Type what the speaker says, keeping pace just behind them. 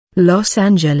Los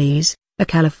Angeles, a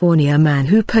California man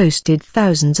who posted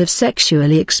thousands of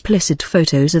sexually explicit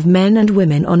photos of men and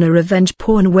women on a revenge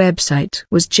porn website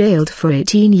was jailed for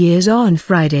 18 years on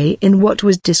Friday in what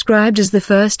was described as the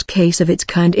first case of its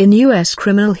kind in U.S.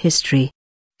 criminal history.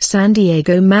 San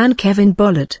Diego man Kevin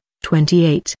Bollaert,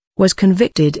 28, was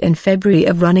convicted in February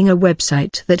of running a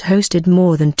website that hosted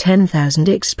more than 10,000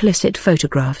 explicit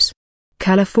photographs.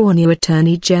 California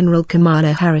Attorney General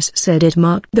Kamala Harris said it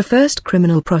marked the first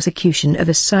criminal prosecution of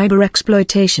a cyber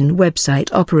exploitation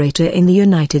website operator in the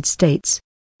United States.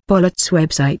 Bollaert's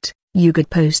website,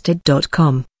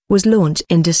 YouGetPosted.com, was launched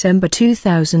in December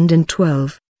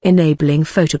 2012, enabling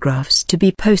photographs to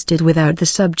be posted without the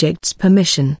subject's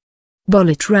permission.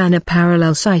 Bollaert ran a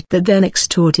parallel site that then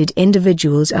extorted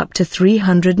individuals up to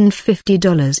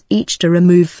 $350 each to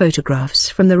remove photographs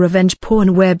from the revenge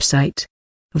porn website.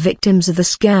 Victims of the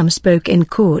scam spoke in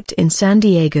court in San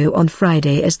Diego on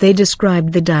Friday as they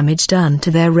described the damage done to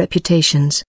their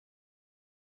reputations.